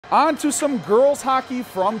On to some girls hockey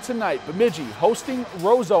from tonight. Bemidji hosting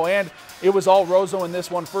Roseau, and it was all Roseau in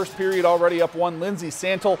this one. First period already up one. Lindsay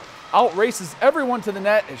Santel outraces everyone to the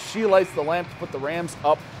net as she lights the lamp to put the Rams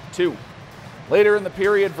up 2. Later in the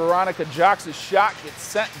period, Veronica Jocks' shot gets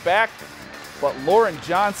sent back, but Lauren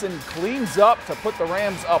Johnson cleans up to put the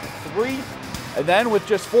Rams up 3. And then with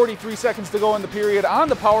just 43 seconds to go in the period on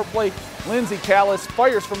the power play, Lindsay Callis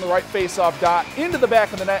fires from the right faceoff dot into the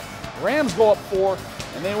back of the net. Rams go up 4,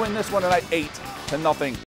 and they win this one tonight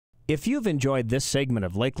 8-0. If you've enjoyed this segment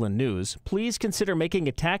of Lakeland News, please consider making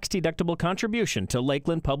a tax-deductible contribution to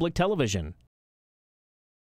Lakeland Public Television.